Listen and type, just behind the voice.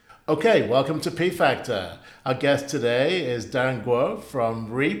Okay, welcome to P Factor. Our guest today is Darren Guo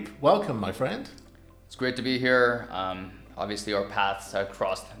from Reap. Welcome, my friend. It's great to be here. Obviously, our paths have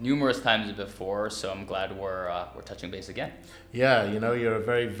crossed numerous times before, so I'm glad we're touching base again. Yeah, you know, you're a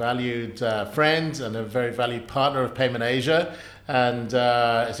very valued friend and a very valued partner of Payment Asia, and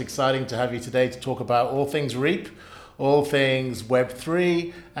it's exciting to have you today to talk about all things Reap, all things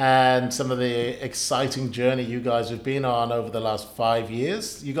Web3, and some of the exciting journey you guys have been on over the last 5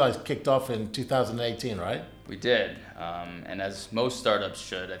 years. You guys kicked off in 2018, right? We did, and as most startups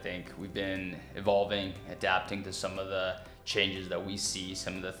should, I think we've been evolving, adapting to some of the changes that we see,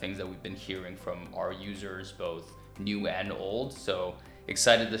 some of the things that we've been hearing from our users, both new and old. So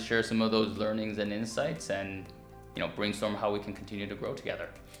excited to share some of those learnings and insights and brainstorm how we can continue to grow together.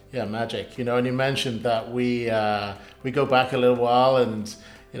 Yeah, magic. And you mentioned that we go back a little while, and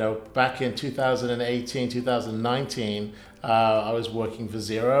back in 2018, 2019, I was working for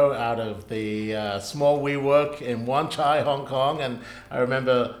Xero out of the small WeWork in Wan Chai, Hong Kong, and I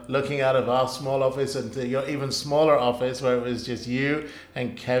remember looking out of our small office into your even smaller office where it was just you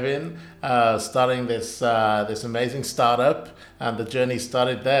and Kevin starting this amazing startup, and the journey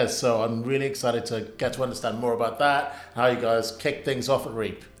started there. So I'm really excited to get to understand more about that, how you guys kicked things off at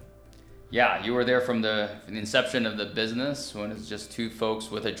Reap. Yeah, you were there from the inception of the business when it's just two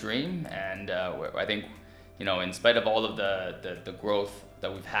folks with a dream, and I think in spite of all of the growth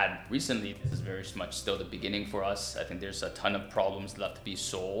that we've had recently, this is very much still the beginning for us. I think there's a ton of problems left to be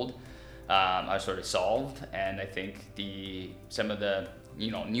solved, solved, and I think some of the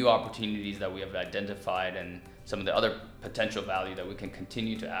new opportunities that we have identified and some of the other potential value that we can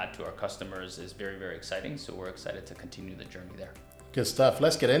continue to add to our customers is very, very exciting. So we're excited to continue the journey there. Good stuff.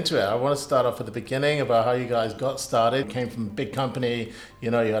 Let's get into it. I want to start off at the beginning about how you guys got started. Came from a big company,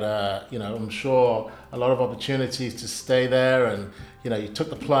 you had I'm sure a lot of opportunities to stay there, and you took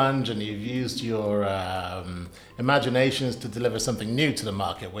the plunge and you've used your imaginations to deliver something new to the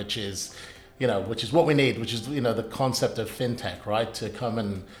market, which is what we need, which is the concept of FinTech, right? To come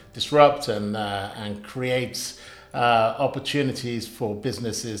and disrupt and create opportunities for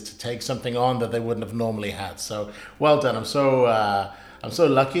businesses to take something on that they wouldn't have normally had. So well done. I'm so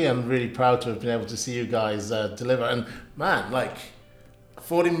lucky and really proud to have been able to see you guys deliver. And man, like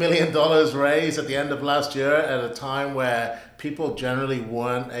 $40 million raised at the end of last year at a time where people generally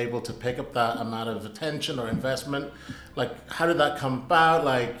weren't able to pick up that amount of attention or investment. Like, how did that come about?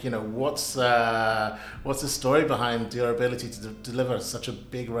 Like, what's the story behind your ability to deliver such a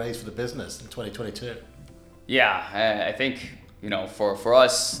big raise for the business in 2022? Yeah, I think, for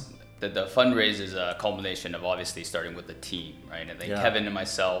us, the fundraise is a culmination of obviously starting with the team, right? I think Kevin and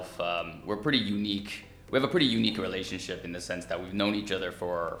myself, we're pretty unique. We have a pretty unique relationship in the sense that we've known each other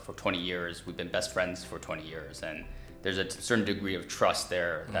for 20 years. We've been best friends for 20 years. And there's a certain degree of trust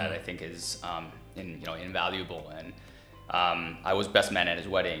there that I think is invaluable. And I was best man at his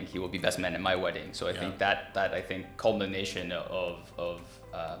wedding. He will be best man at my wedding. So I think that culmination of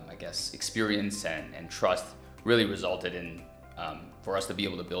experience and trust really resulted in for us to be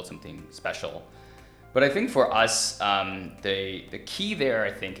able to build something special. But I think for us, the key there,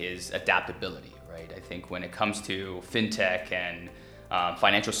 I think, is adaptability, right? I think when it comes to FinTech and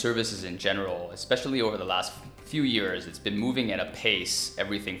financial services in general, especially over the last few years, it's been moving at a pace,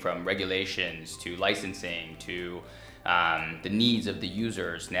 everything from regulations to licensing to the needs of the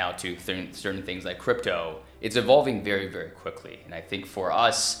users now to certain things like crypto. It's evolving very, very quickly. And I think for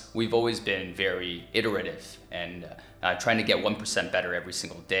us, we've always been very iterative and trying to get 1% better every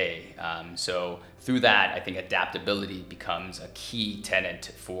single day. So through that, I think adaptability becomes a key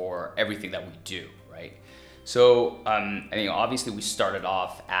tenet for everything that we do, right? So I think obviously we started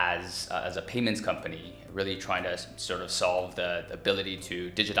off as a payments company, really trying to sort of solve the ability to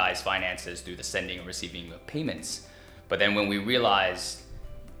digitize finances through the sending and receiving of payments. But then when we realized,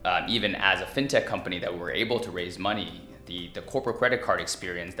 even as a FinTech company, that we were able to raise money, the corporate credit card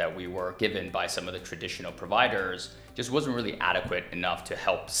experience that we were given by some of the traditional providers just wasn't really adequate enough to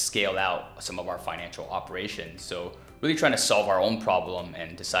help scale out some of our financial operations. So really trying to solve our own problem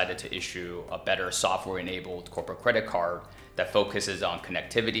and decided to issue a better software-enabled corporate credit card that focuses on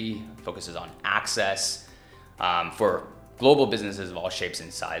connectivity, focuses on access for global businesses of all shapes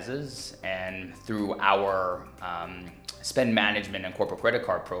and sizes. And through our spend management and corporate credit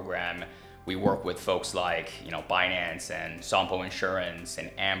card program, we work with folks like Binance and Sompo Insurance and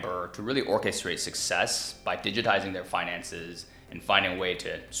Amber to really orchestrate success by digitizing their finances and finding a way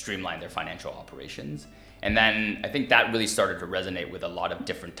to streamline their financial operations. And then I think that really started to resonate with a lot of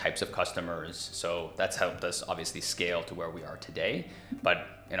different types of customers. So that's helped us obviously scale to where we are today. But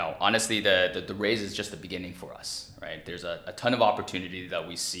honestly, the raise is just the beginning for us, right? There's a ton of opportunity that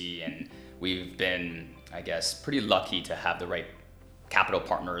we see, and we've been, I guess, pretty lucky to have the right capital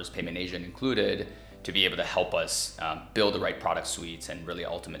partners, Payment Asian included, to be able to help us build the right product suites and really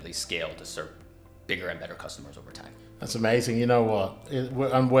ultimately scale to serve bigger and better customers over time. That's amazing. You know what?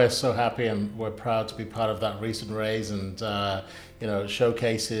 We're so happy and we're proud to be part of that recent raise, and it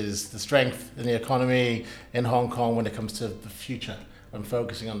showcases the strength in the economy in Hong Kong when it comes to the future and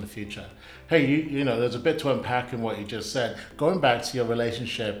focusing on the future. Hey, you know, there's a bit to unpack in what you just said. Going back to your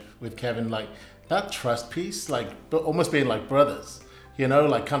relationship with Kevin, like that trust piece, like almost being like brothers,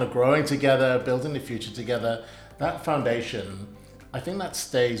 like kind of growing together, building the future together. That foundation, I think that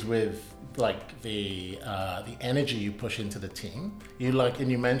stays with like the energy you push into the team.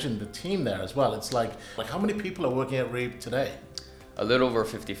 And you mentioned the team there as well. It's like how many people are working at Reap today? A little over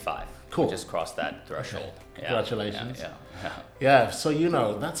 55. Cool. We just crossed that threshold. Okay. Congratulations. Yeah. So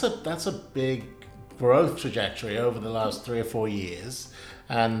that's a big growth trajectory over the last 3 or 4 years,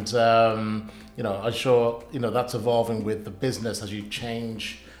 and I'm sure that's evolving with the business as you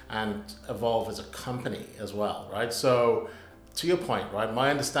change and evolve as a company as well, right? So to your point, right, my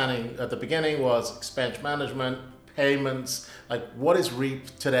understanding at the beginning was expense management, payments. Like, what is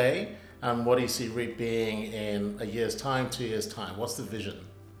Reap today, and what do you see Reap being in a year's time, 2 years' time? What's the vision?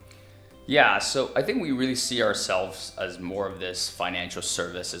 Yeah, so I think we really see ourselves as more of this financial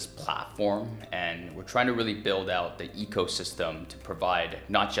services platform, and we're trying to really build out the ecosystem to provide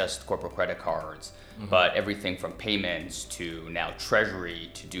not just corporate credit cards, but everything from payments to now treasury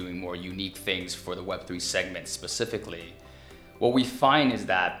to doing more unique things for the Web3 segment specifically. What we find is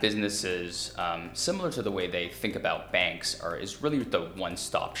that businesses, similar to the way they think about banks, is really the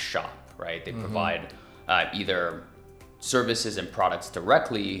one-stop shop, right? They provide either services and products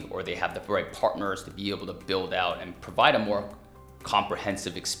directly, or they have the right partners to be able to build out and provide a more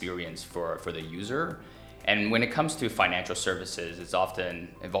comprehensive experience for the user. And when it comes to financial services, it often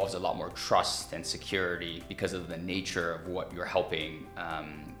involves a lot more trust and security because of the nature of what you're helping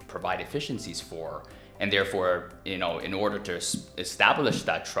provide efficiencies for. And therefore, in order to establish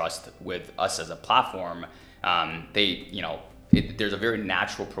that trust with us as a platform, there's a very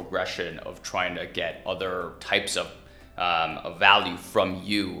natural progression of trying to get other types of value from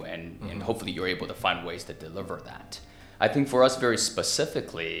you, and hopefully you're able to find ways to deliver that. I think for us very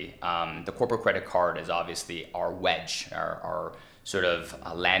specifically, the corporate credit card is obviously our wedge, our sort of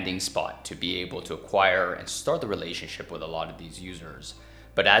landing spot to be able to acquire and start the relationship with a lot of these users.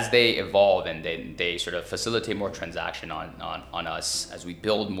 But as they evolve and they sort of facilitate more transaction on us, as we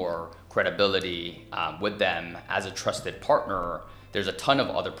build more credibility with them as a trusted partner, there's a ton of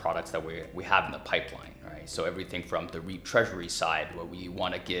other products that we have in the pipeline, right? So everything from the Reap Treasury side, where we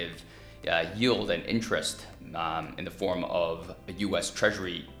want to give yield and interest in the form of US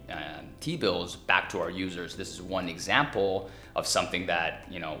Treasury T-bills back to our users. This is one example of something that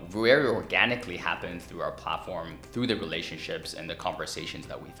very organically happened through our platform, through the relationships and the conversations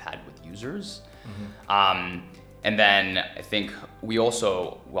that we've had with users. And then I think we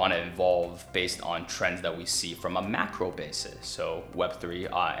also want to evolve based on trends that we see from a macro basis. So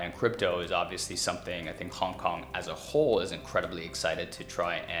Web3 and crypto is obviously something I think Hong Kong as a whole is incredibly excited to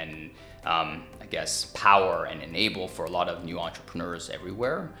try and power and enable for a lot of new entrepreneurs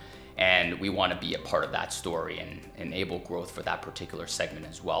everywhere. And we want to be a part of that story and enable growth for that particular segment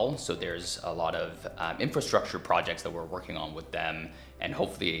as well. So there's a lot of infrastructure projects that we're working on with them. And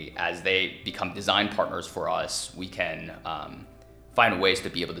hopefully as they become design partners for us, we can find ways to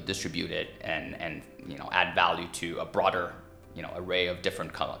be able to distribute it and add value to a broader array of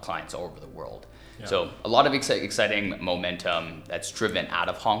different clients all over the world. Yeah. So a lot of exciting momentum that's driven out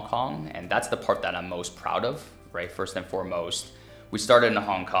of Hong Kong. And that's the part that I'm most proud of, right? First and foremost, we started in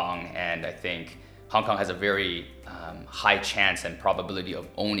Hong Kong, and I think Hong Kong has a very high chance and probability of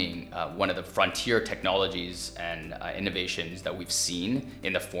owning one of the frontier technologies and innovations that we've seen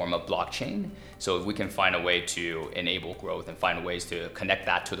in the form of blockchain. So if we can find a way to enable growth and find ways to connect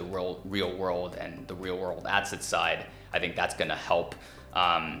that to the real world and the real world asset side, I think that's going to help,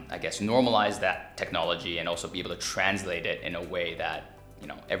 normalize that technology and also be able to translate it in a way that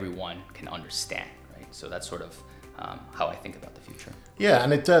everyone can understand, right? So that's sort of how I think about the future. Yeah,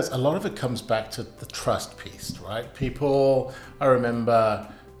 and it does. A lot of it comes back to the trust piece, right? I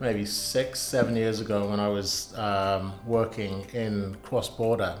remember maybe 6-7 years ago when I was working in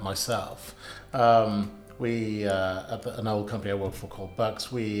cross-border myself. We, at an old company I worked for called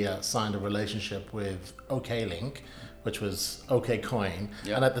Bucks, we signed a relationship with OKLink, which was OK Coin.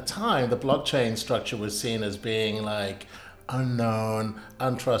 Yeah. And at the time, the blockchain structure was seen as being like unknown,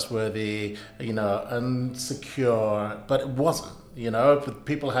 untrustworthy, unsecure, but it wasn't,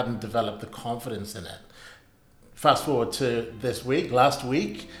 people hadn't developed the confidence in it. Fast forward to last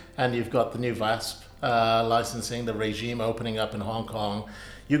week, and you've got the new VASP licensing, the regime opening up in Hong Kong.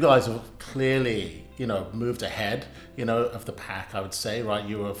 You guys have clearly, moved ahead, of the pack, I would say, right?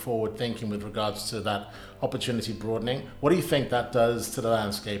 You were forward thinking with regards to that opportunity broadening. What do you think that does to the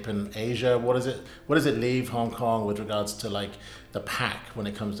landscape in Asia? What does it leave Hong Kong with regards to like the pack when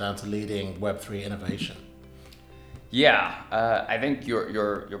it comes down to leading Web3 innovation? Yeah, I think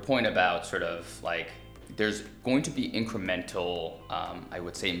your point about sort of like there's going to be incremental, I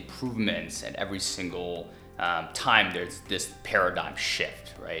would say, improvements at every single time there's this paradigm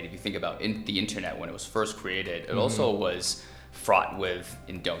shift, right? If you think about the internet when it was first created, it also was fraught with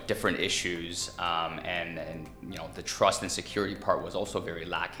different issues, and the trust and security part was also very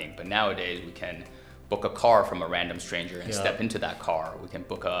lacking. But nowadays we can book a car from a random stranger and step into that car. We can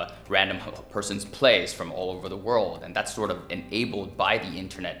book a random person's place from all over the world, and that's sort of enabled by the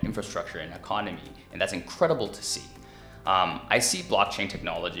internet infrastructure and economy, and that's incredible to see. I see blockchain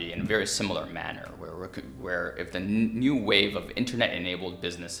technology in a very similar manner, where if the new wave of internet-enabled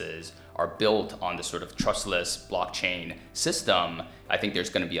businesses are built on the sort of trustless blockchain system, I think there's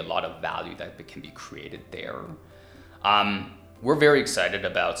going to be a lot of value that can be created there. We're very excited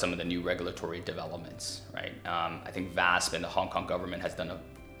about some of the new regulatory developments, right? I think VASP and the Hong Kong government has done a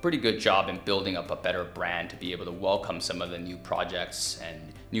pretty good job in building up a better brand to be able to welcome some of the new projects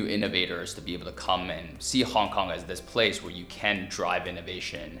and new innovators to be able to come and see Hong Kong as this place where you can drive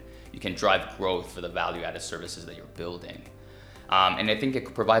innovation, you can drive growth for the value-added services that you're building. And I think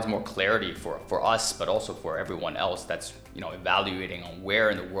it provides more clarity for us, but also for everyone else that's evaluating on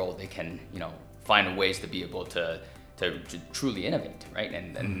where in the world they can find ways to be able to truly innovate, right?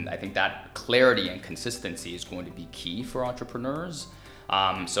 And I think that clarity and consistency is going to be key for entrepreneurs.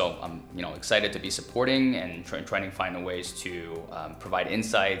 So I'm excited to be supporting and trying to find ways to provide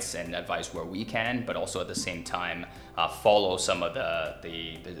insights and advice where we can, but also at the same time follow some of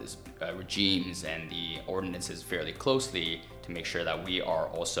the regimes and the ordinances fairly closely to make sure that we are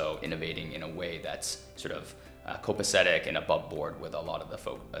also innovating in a way that's sort of copacetic and above board with a lot of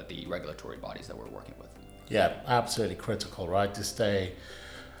the regulatory bodies that we're working with. Yeah, absolutely critical, right? To stay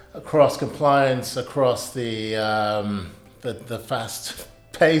across compliance, across the fast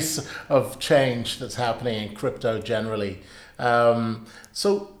pace of change that's happening in crypto generally.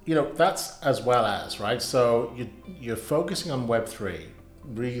 So that's as well as, right? So you're focusing on Web3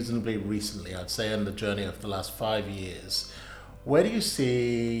 reasonably recently, I'd say, in the journey of the last 5 years. Where do you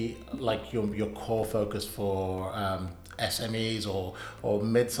see like your core focus for SMEs or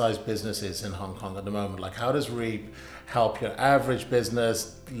mid-sized businesses in Hong Kong at the moment? Like, how does Reap help your average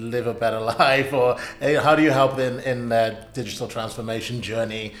business live a better life, or how do you help in their digital transformation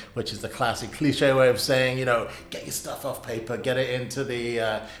journey, which is the classic cliche way of saying, get your stuff off paper, get it into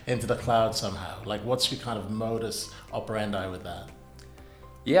the cloud somehow. Like, what's your kind of modus operandi with that?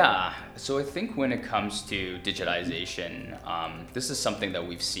 Yeah, so I think when it comes to digitization, this is something that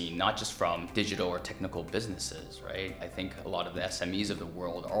we've seen not just from digital or technical businesses, right? I think a lot of the SMEs of the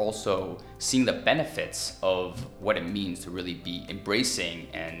world are also seeing the benefits of what it means to really be embracing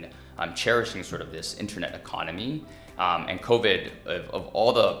and cherishing sort of this internet economy. And COVID, of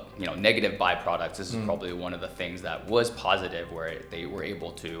all the negative byproducts, this is probably one of the things that was positive, where they were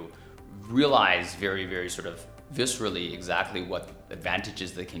able to realize very, very sort of viscerally exactly what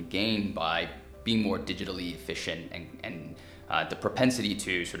advantages they can gain by being more digitally efficient, and the propensity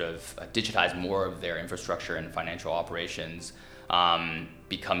to sort of digitize more of their infrastructure and financial operations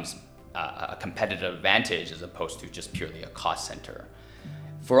becomes a competitive advantage as opposed to just purely a cost center.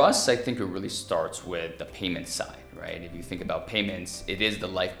 For us, I think it really starts with the payment side, right? If you think about payments, it is the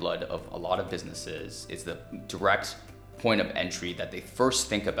lifeblood of a lot of businesses. It's the direct point of entry that they first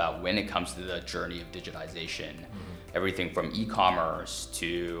think about when it comes to the journey of digitization. Everything from e-commerce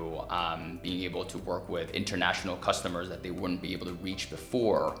to being able to work with international customers that they wouldn't be able to reach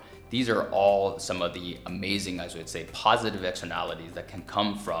before. These are all some of the amazing, I would say, positive externalities that can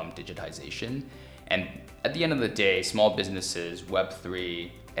come from digitization. And at the end of the day, small businesses,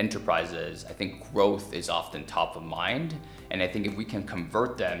 Web3, enterprises, I think growth is often top of mind. And I think if we can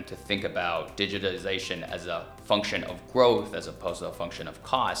convert them to think about digitization as a function of growth as opposed to a function of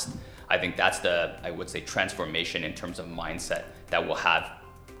cost, I think that's the, I would say, transformation in terms of mindset that will have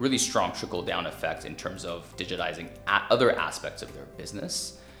really strong trickle-down effects in terms of digitizing other aspects of their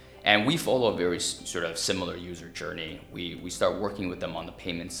business. And we follow a very sort of similar user journey. We start working with them on the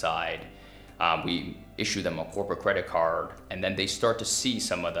payment side. issue them a corporate credit card, and then they start to see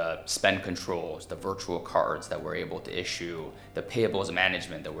some of the spend controls, the virtual cards that we're able to issue, the payables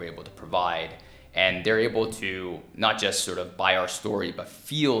management that we're able to provide. And they're able to not just sort of buy our story, but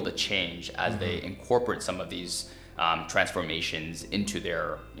feel the change as they incorporate some of these transformations into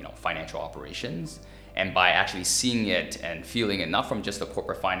their financial operations. And by actually seeing it and feeling it, not from just the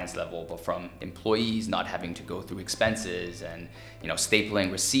corporate finance level, but from employees not having to go through expenses and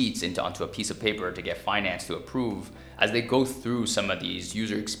stapling receipts onto a piece of paper to get finance to approve, as they go through some of these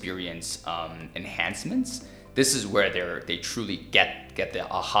user experience enhancements, this is where they truly get the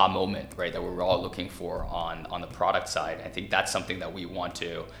aha moment, right, that we're all looking for on the product side. I think that's something that we want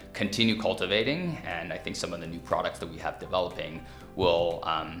to continue cultivating, and I think some of the new products that we have developing will,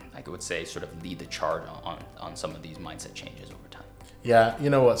 I would say, sort of lead the charge on some of these mindset changes over time. Yeah, you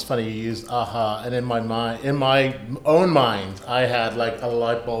know what's funny? You used aha, and in my own mind, I had like a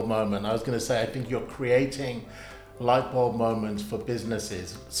light bulb moment. I was going to say, I think you're creating light bulb moments for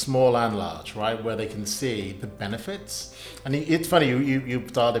businesses, small and large, right, where they can see the benefits. And it's funny, you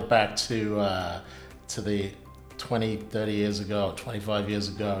started back to the 20, 30 years ago, 25 years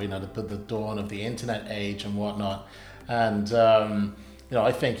ago, the dawn of the internet age and whatnot. And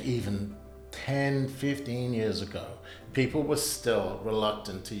I think even 10, 15 years ago, people were still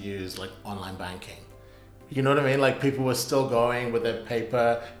reluctant to use like online banking. You know what I mean? Like people were still going with their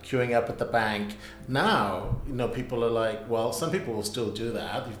paper, queuing up at the bank. Now, people are like, well, some people will still do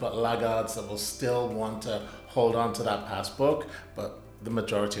that. You've got laggards that will still want to hold on to that passbook, but the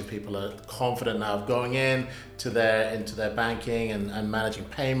majority of people are confident now of going into their banking and managing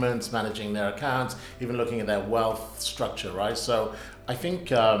payments, managing their accounts, even looking at their wealth structure, right? So I think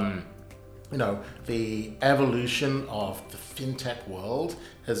the evolution of the fintech world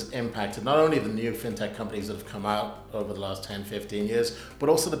has impacted not only the new fintech companies that have come out over the last 10, 15 years, but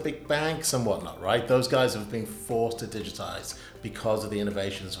also the big banks and whatnot, right? Those guys have been forced to digitize because of the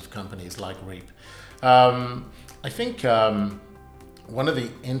innovations of companies like Reap. I think one of the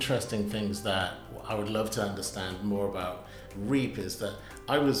interesting things that I would love to understand more about Reap is that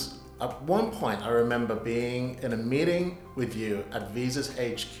at one point, I remember being in a meeting with you at Visa's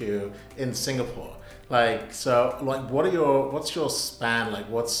HQ in Singapore. What's your span? Like,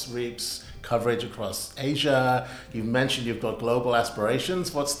 what's Reap's coverage across Asia? You mentioned you've got global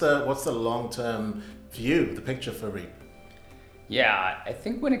aspirations. What's the long-term view, the picture for Reap? Yeah, I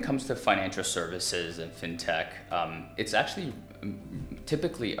think when it comes to financial services and fintech, it's actually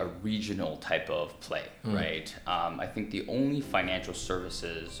typically a regional type of play, right? I think the only financial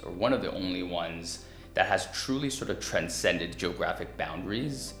services, or one of the only ones that has truly sort of transcended geographic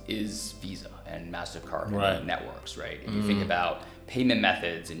boundaries, is Visa and MasterCard and networks, right? If you think about payment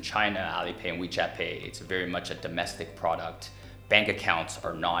methods in China, Alipay and WeChat Pay, it's very much a domestic product. Bank accounts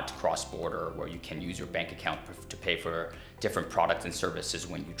are not cross-border, where you can use your bank account to pay for different products and services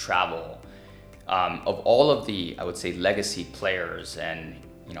when you travel. Of all of the, I would say, legacy players and,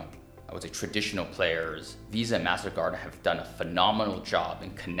 I would say traditional players, Visa and MasterCard have done a phenomenal job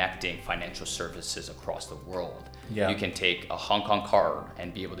in connecting financial services across the world. Yeah. You can take a Hong Kong card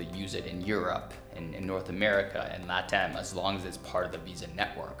and be able to use it in Europe, in North America, and LATAM, as long as it's part of the Visa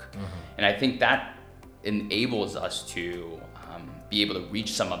network. And I think that enables us to be able to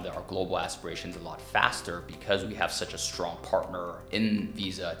reach some of our global aspirations a lot faster, because we have such a strong partner in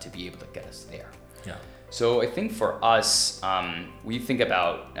Visa to be able to get us there. Yeah. So I think for us, we think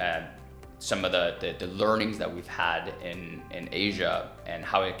about some of the learnings that we've had in Asia and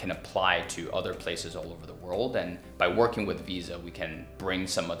how it can apply to other places all over the world. And by working with Visa, we can bring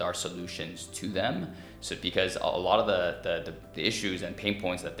some of our solutions to them. So because a lot of the issues and pain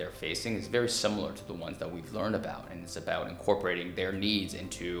points that they're facing is very similar to the ones that we've learned about. And it's about incorporating their needs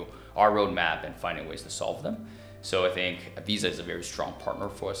into our roadmap and finding ways to solve them. So I think Visa is a very strong partner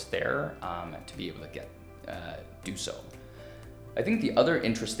for us there to be able to do so. I think the other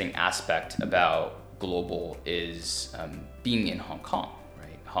interesting aspect about global is being in Hong Kong,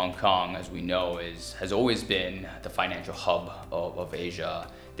 right? Hong Kong, as we know, has always been the financial hub of Asia.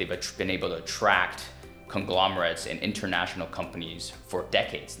 They've been able to attract conglomerates and international companies for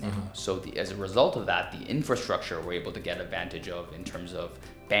decades now. So as a result of that, the infrastructure we're able to get advantage of in terms of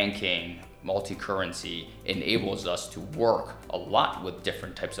banking, multi-currency, enables us to work a lot with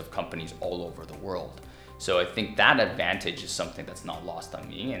different types of companies all over the world. So I think that advantage is something that's not lost on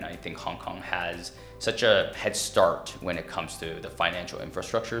me, and I think Hong Kong has such a head start when it comes to the financial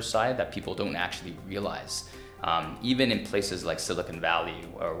infrastructure side that people don't actually realize. Even in places like Silicon Valley,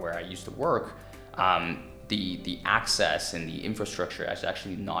 where I used to work, the access and the infrastructure is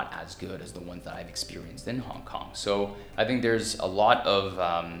actually not as good as the ones that I've experienced in Hong Kong. So I think there's a lot of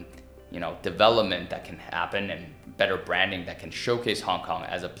development that can happen and better branding that can showcase Hong Kong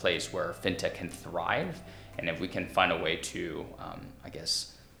as a place where fintech can thrive. And if we can find a way to,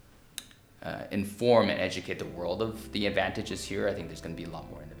 inform and educate the world of the advantages here, I think there's going to be a lot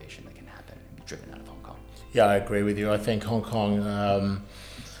more innovation that can happen and be driven out of Hong Kong. Yeah, I agree with you. I think Hong Kong,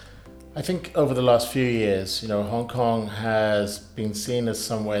 I think over the last few years, Hong Kong has been seen as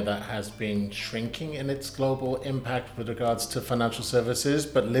somewhere that has been shrinking in its global impact with regards to financial services,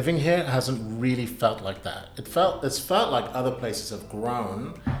 but living here hasn't really felt like that. It's felt like other places have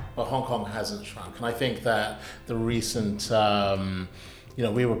grown, but Hong Kong hasn't shrunk. And I think that the recent,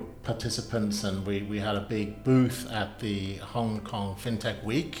 we were participants and we had a big booth at the Hong Kong FinTech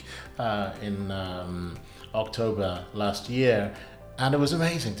Week in October last year. And it was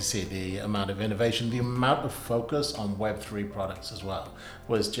amazing to see the amount of innovation, the amount of focus on Web3 products as well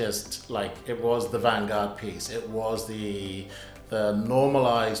was just like, it was the vanguard piece. It was the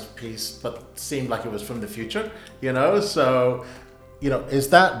normalized piece, but seemed like it was from the future, So, is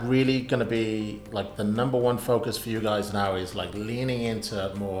that really going to be like the number one focus for you guys now, is like leaning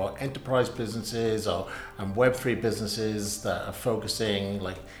into more enterprise businesses and Web3 businesses that are focusing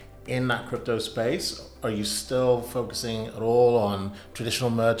like in that crypto space? Are you still focusing at all on traditional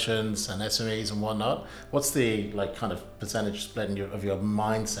merchants and SMEs and whatnot? What's the like kind of percentage split of your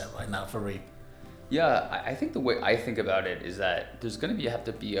mindset right now for Reap? Yeah, I think the way I think about it is that there's going to have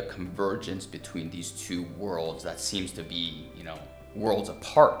to be a convergence between these two worlds that seems to be, worlds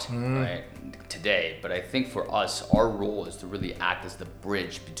apart, right, today. But I think for us, our role is to really act as the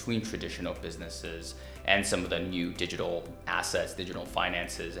bridge between traditional businesses and some of the new digital assets, digital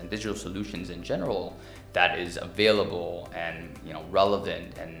finances, and digital solutions in general that is available and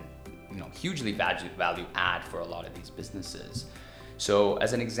relevant and hugely value add for a lot of these businesses. So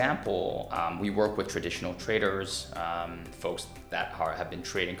as an example, we work with traditional traders, folks that have been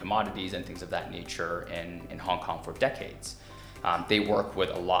trading commodities and things of that nature in Hong Kong for decades. They work with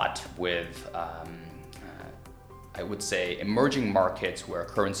a lot with, I would say, emerging markets where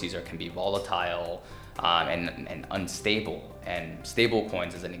currencies can be volatile and unstable. And stable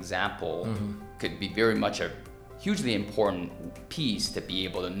coins, as an example, could be very much a hugely important piece to be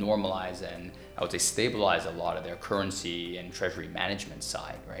able to normalize and, I would say, stabilize a lot of their currency and treasury management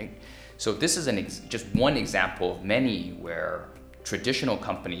side, right? So this is just one example of many where traditional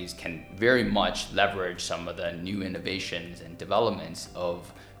companies can very much leverage some of the new innovations and developments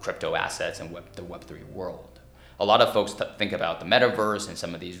of crypto assets and the Web3 world. A lot of folks think about the metaverse and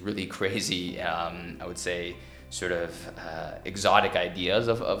some of these really crazy, I would say, sort of exotic ideas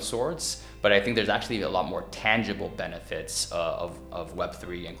of sorts, but I think there's actually a lot more tangible benefits of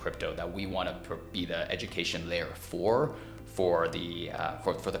Web3 and crypto that we want to be the education layer for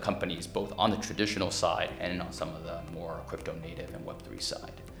the companies, both on the traditional side and on some of the more crypto native and Web3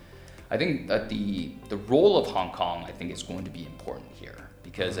 side. I think that the role of Hong Kong, I think, is going to be important here,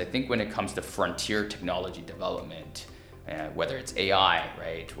 because I think when it comes to frontier technology development, whether it's AI,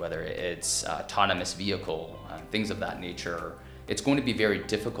 right, whether it's autonomous vehicle, things of that nature, it's going to be very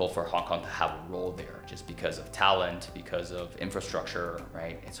difficult for Hong Kong to have a role there just because of talent, because of infrastructure,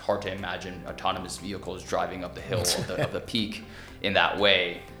 right? It's hard to imagine autonomous vehicles driving up the hill of the peak in that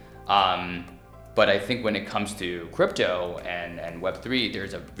way. But I think when it comes to crypto and Web3,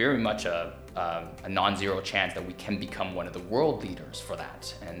 there's a very much a non-zero chance that we can become one of the world leaders for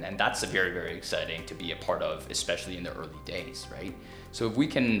that. And that's very, very exciting to be a part of, especially in the early days, right? So if we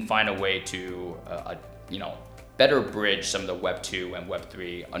can find a way to, better bridge some of the Web 2 and Web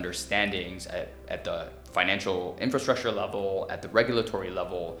 3 understandings at the financial infrastructure level, at the regulatory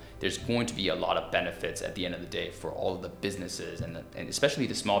level, there's going to be a lot of benefits at the end of the day for all of the businesses and especially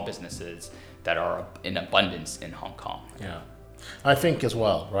the small businesses that are in abundance in Hong Kong. Yeah, I think as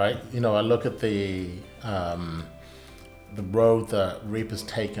well, right? I look at the road that Reap has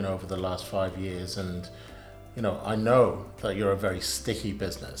taken over the last 5 years, and I know that you're a very sticky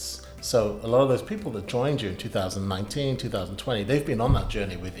business. So a lot of those people that joined you in 2019, 2020, they've been on that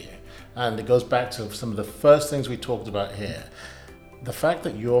journey with you. And it goes back to some of the first things we talked about here. The fact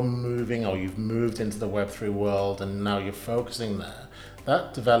that you're moving, or you've moved into the Web3 world and now you're focusing there,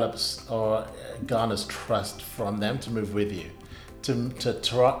 that develops or garners trust from them to move with you, to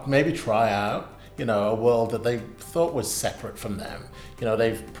maybe try out, a world that they thought was separate from them.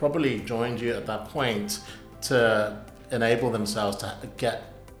 They've probably joined you at that point to enable themselves to get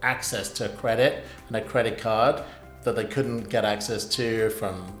access to credit and a credit card that they couldn't get access to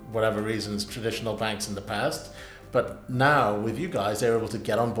from whatever reasons, traditional banks in the past. But now with you guys, they're able to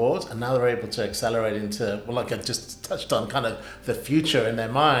get on board, and now they're able to accelerate into, well, like I just touched on, kind of the future in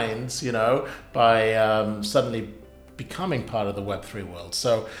their minds, by suddenly becoming part of the Web3 world.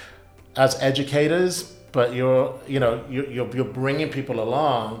 So as educators, but you're bringing people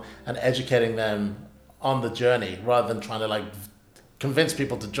along and educating them on the journey rather than trying to like convince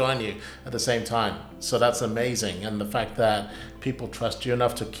people to join you at the same time. So that's amazing. And the fact that people trust you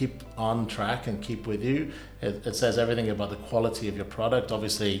enough to keep on track and keep with you, it says everything about the quality of your product.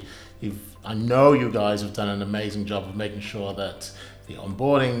 Obviously, I know you guys have done an amazing job of making sure that the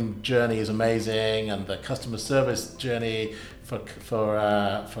onboarding journey is amazing and the customer service journey for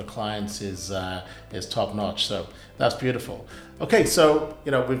clients is top notch. So that's beautiful. Okay, so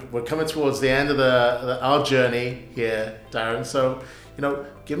we're coming towards the end of our journey here, Darren. So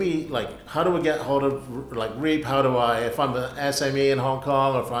give me how do we get hold of Reap? How do I, if I'm an SME in Hong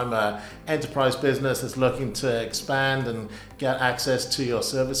Kong, or if I'm an enterprise business that's looking to expand and get access to your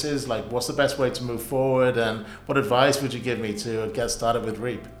services, what's the best way to move forward, and what advice would you give me to get started with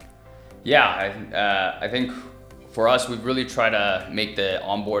Reap? Yeah, I think for us, we've really tried to make the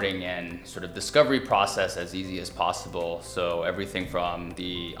onboarding and sort of discovery process as easy as possible. So everything from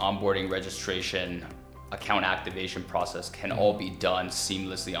the onboarding, registration, account activation process can all be done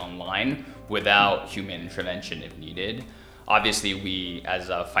seamlessly online without human intervention if needed. Obviously, we, as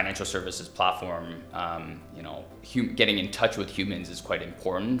a financial services platform, getting in touch with humans is quite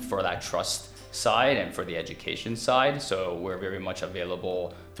important for that trust side and for the education side. So we're very much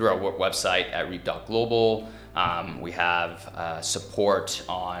available through our website at reap.global. We have support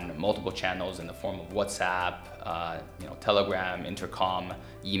on multiple channels in the form of WhatsApp, Telegram, Intercom,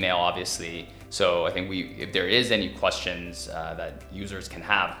 email, obviously. So I think if there is any questions that users can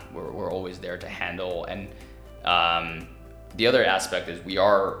have, we're always there to handle. And the other aspect is we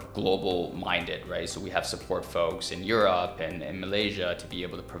are global minded, right? So we have support folks in Europe and in Malaysia to be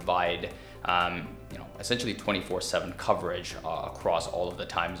able to provide essentially 24/7 coverage across all of the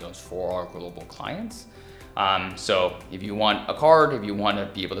time zones for our global clients. So if you want a card, if you want to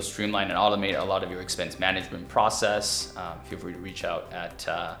be able to streamline and automate a lot of your expense management process, feel free to reach out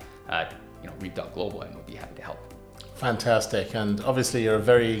at reap.global, and we'll be happy to help. Fantastic. And obviously you're a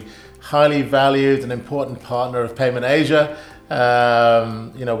very highly valued and important partner of Payment Asia.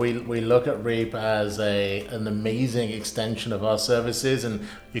 We look at Reap as an amazing extension of our services, and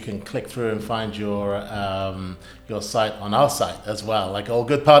you can click through and find your site on our site as well. Like all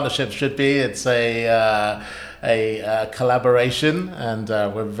good partnerships should be. It's a collaboration, and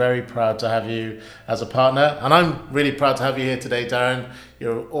we're very proud to have you as a partner. And I'm really proud to have you here today, Darren.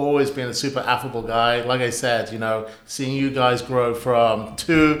 You've always been a super affable guy. Like I said, seeing you guys grow from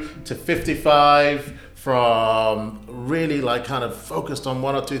 2 to 55, from really kind of focused on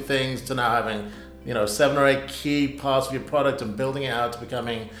one or two things to now having 7 or 8 key parts of your product and building it out to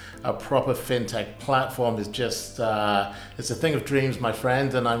becoming a proper fintech platform is just it's a thing of dreams, my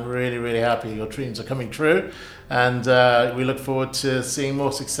friend, and I'm really, really happy your dreams are coming true, and we look forward to seeing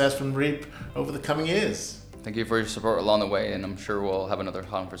more success from Reap over the coming years. Thank you for your support along the way, and I'm sure we'll have another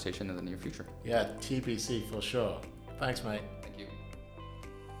conversation in the near future. Yeah, TBC for sure. Thanks, mate.